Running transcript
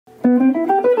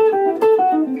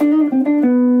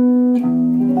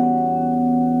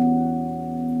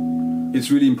it's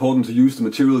really important to use the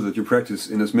material that you practice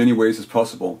in as many ways as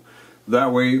possible.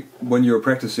 That way, when you're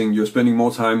practicing, you're spending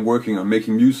more time working on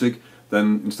making music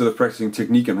than instead of practicing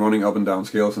technique and running up and down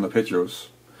scales and arpeggios.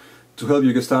 To help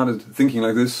you get started thinking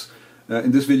like this,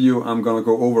 in this video I'm going to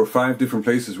go over 5 different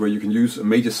places where you can use a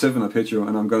major 7 arpeggio,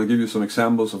 and I'm going to give you some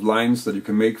examples of lines that you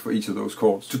can make for each of those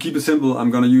chords. To keep it simple, I'm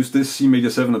going to use this C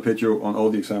major 7 arpeggio on all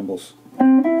the examples.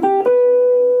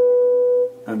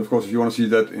 And of course, if you want to see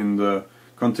that in the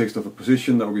context of a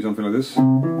position, that would be something like this.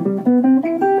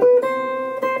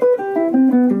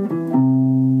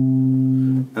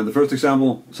 And the first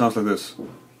example sounds like this.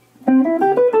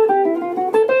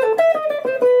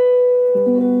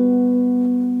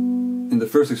 In the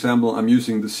first example, I'm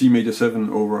using the C major 7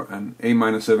 over an A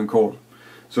minor 7 chord.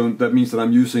 So that means that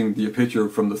I'm using the arpeggio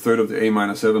from the third of the A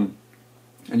minor 7.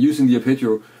 And using the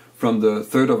arpeggio from the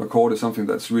third of a chord is something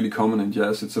that's really common in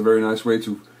jazz. It's a very nice way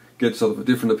to get sort of a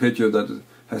different arpeggio that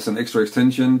has an extra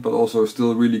extension, but also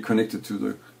still really connected to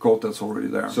the chord that's already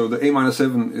there. So the A minor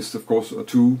 7 is of course a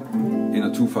 2 in a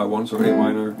 2-5-1, so A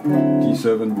minor,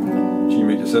 D7, G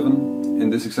major 7 in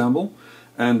this example.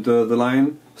 And the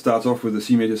line starts off with the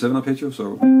C major 7 arpeggio,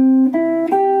 so C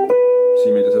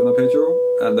major 7 arpeggio,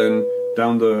 and then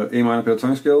down the A minor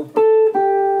pentatonic scale.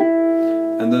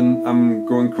 And then I'm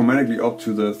going chromatically up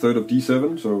to the third of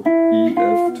D7, so E,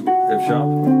 F to F sharp.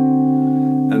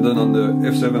 And then on the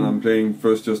F7 I'm playing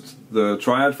first just the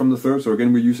triad from the third, so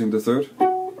again we're using the third.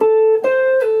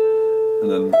 And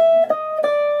then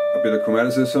a bit of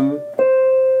chromaticism,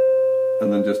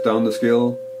 and then just down the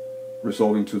scale,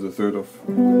 resolving to the third of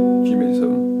G major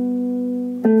 7.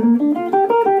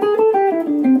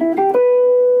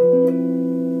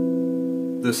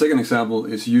 The second example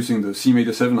is using the C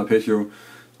major 7 arpeggio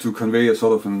to convey a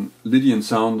sort of an Lydian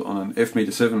sound on an F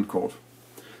major 7 chord.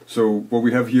 So what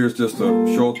we have here is just a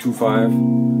short 2-5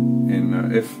 in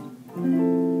F,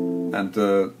 and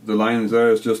the line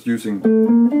there is just using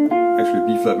actually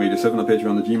B flat major 7 arpeggio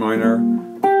on the G minor,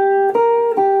 and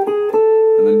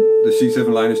then the C7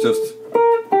 line is just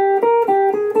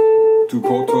 2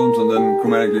 chord tones and then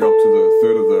chromatically up to the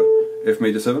third of the F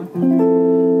major 7.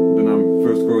 Then I'm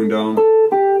first going down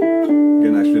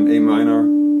again actually in A minor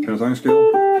pentatonic scale,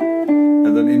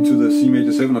 and then into the C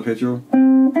major 7 arpeggio.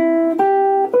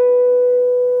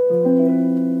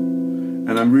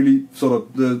 And I'm really sort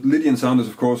of, the Lydian sound is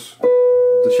of course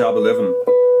the sharp 11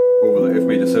 over the F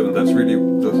major 7. That's really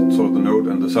the sort of the note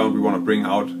and the sound we want to bring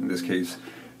out in this case.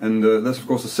 And that's of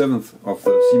course the 7th of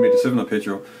the C major 7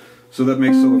 arpeggio. So that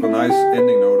makes sort of a nice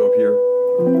ending note up here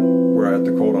where I add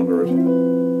the chord under it.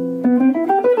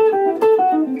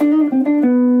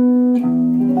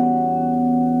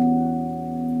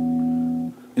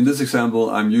 In this example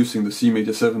I'm using the C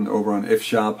major 7 over an F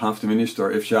sharp half diminished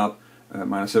or F sharp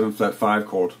minor 7 flat 5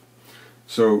 chord.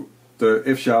 So the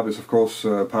F sharp is of course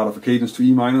part of a cadence to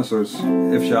E minor, so it's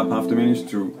F sharp half diminished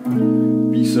to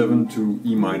B7 to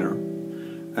E minor.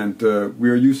 And we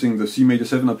are using the C major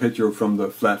 7 arpeggio from the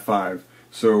flat 5.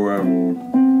 So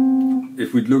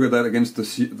if we look at that against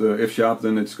the F sharp,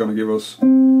 then it's going to give us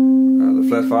the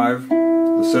flat 5,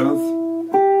 the 7th,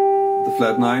 the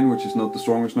flat 9, which is not the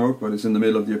strongest note, but it's in the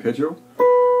middle of the arpeggio,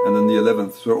 and then the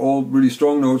 11th. So all really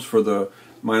strong notes for the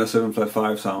minor 7 flat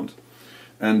 5 sound.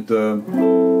 And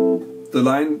the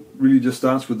line really just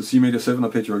starts with the C major 7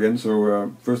 arpeggio again.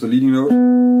 So first the leading note,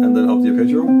 and then up the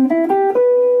arpeggio,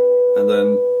 and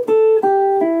then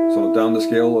sort of down the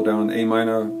scale or down an A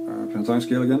minor pentatonic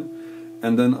scale again.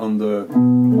 And then on the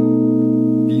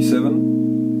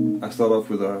B7 I start off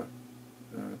with a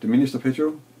diminished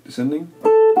arpeggio descending,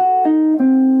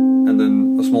 and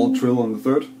then a small trill on the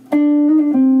third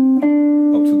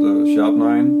up to the sharp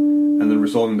 9, and then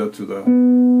resolving that to the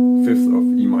 5th of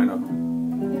E minor.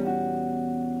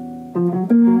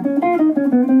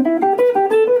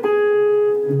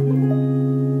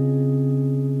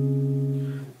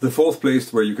 The fourth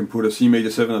place where you can put a C major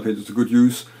 7 arpeggio to good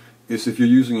use is if you're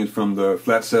using it from the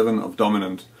flat 7 of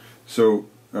dominant. So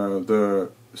the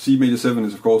C major 7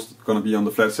 is of course going to be on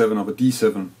the flat 7 of a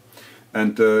D7.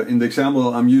 And in the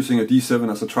example I'm using a D7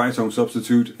 as a tritone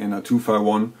substitute in a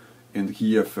 2-5-1 in the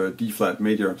key of D flat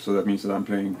major. So that means that I'm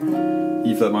playing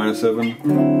E flat minor 7,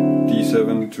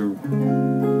 D7 to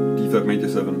D flat major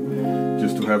 7,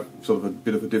 just to have sort of a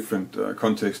bit of a different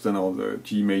context than all the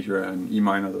G major and E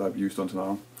minor that I've used until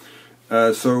now.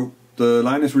 So the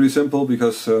line is really simple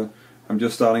because I'm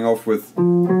just starting off with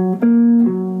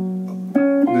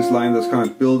this line that's kind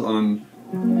of built on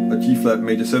a G flat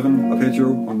major 7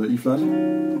 arpeggio on the E flat,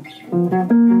 and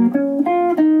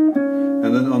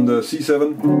then on the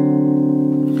C7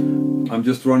 I'm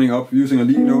just running up using a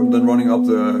leading note, then running up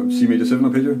the C major 7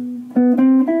 arpeggio,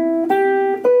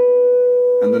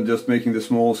 then just making the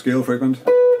small scale fragment,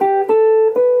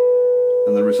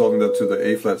 and then resolving that to the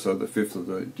A flat, so the 5th of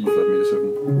the D flat major 7.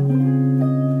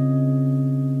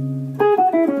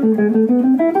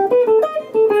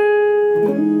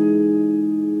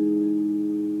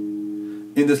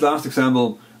 In this last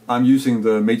example, I'm using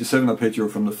the major 7 arpeggio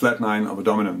from the flat 9 of a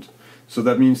dominant. So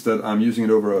that means that I'm using it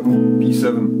over a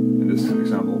B7 in this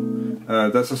example.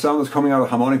 That's a sound that's coming out of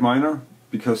harmonic minor,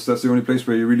 because that's the only place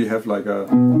where you really have like a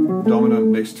dominant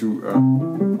next to a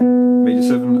major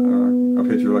 7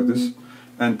 arpeggio like this.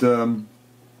 And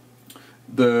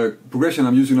the progression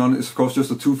I'm using on is of course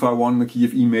just a 2-5-1 in the key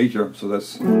of E major. So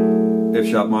that's F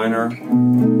sharp minor,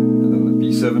 and then a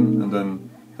B7, and then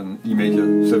an E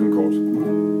major 7 chord.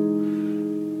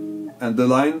 And the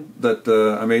line that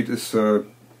I made is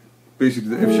basically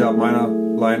the F sharp minor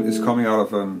line is coming out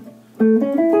of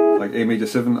like A major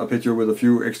 7 arpeggio with a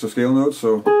few extra scale notes.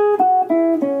 So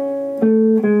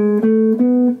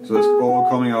that's all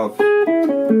coming out of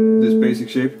this basic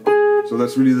shape. So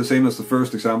that's really the same as the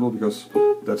first example, because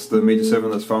that's the major 7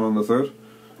 that's found on the 3rd.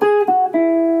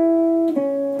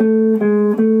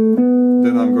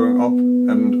 Then I'm going up,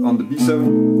 and on the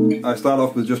B7 I start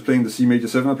off with just playing the C major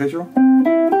 7 arpeggio.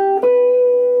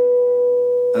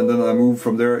 And then I move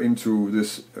from there into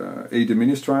this A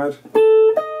diminished triad,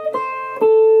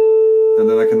 and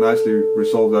then I can nicely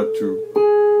resolve that to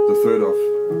the 3rd of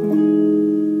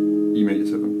E major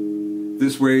 7.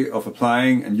 This way of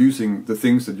applying and using the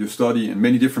things that you study in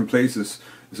many different places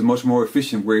is a much more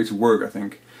efficient way to work, I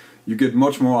think. You get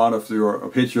much more out of your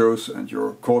arpeggios and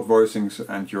your chord voicings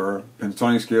and your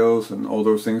pentatonic scales and all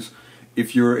those things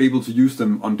if you're able to use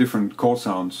them on different chord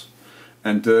sounds.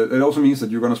 And it also means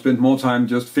that you're going to spend more time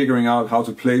just figuring out how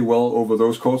to play well over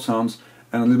those chord sounds,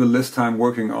 and a little bit less time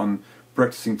working on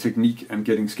practicing technique and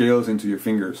getting scales into your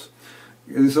fingers.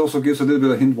 This also gives a little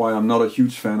bit of a hint why I'm not a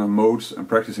huge fan of modes and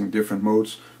practicing different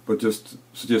modes, but just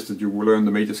suggest that you will learn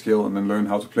the major scale and then learn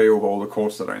how to play over all the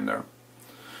chords that are in there.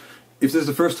 If this is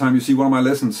the first time you see one of my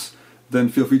lessons, then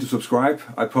feel free to subscribe.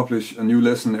 I publish a new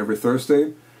lesson every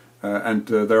Thursday. And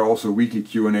there are also weekly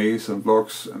Q&As and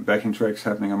vlogs and backing tracks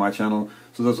happening on my channel.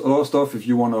 So there's a lot of stuff if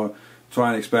you want to try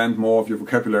and expand more of your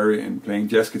vocabulary in playing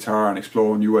jazz guitar and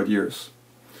explore new ideas.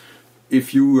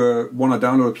 If you want to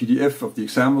download a PDF of the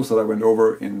examples that I went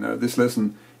over in this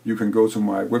lesson, you can go to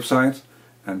my website,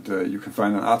 and you can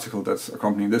find an article that's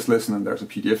accompanying this lesson, and there's a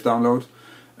PDF download.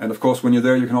 And of course, when you're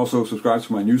there, you can also subscribe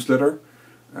to my newsletter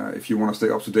if you want to stay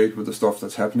up to date with the stuff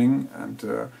that's happening.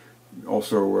 And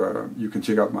also, you can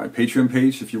check out my Patreon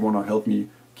page if you want to help me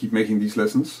keep making these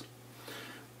lessons.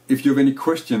 If you have any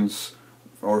questions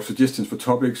or suggestions for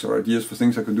topics or ideas for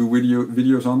things I can do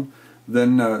videos on,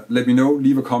 then let me know,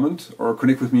 leave a comment, or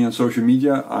connect with me on social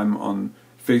media. I'm on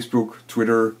Facebook,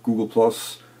 Twitter, Google+,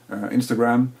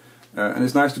 Instagram. And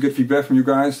it's nice to get feedback from you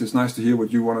guys. It's nice to hear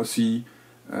what you want to see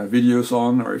videos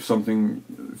on, or if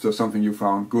there's something you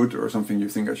found good or something you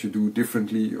think I should do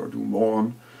differently or do more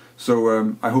on.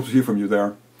 So I hope to hear from you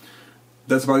there.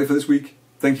 That's about it for this week.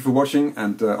 Thank you for watching,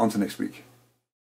 and until next week.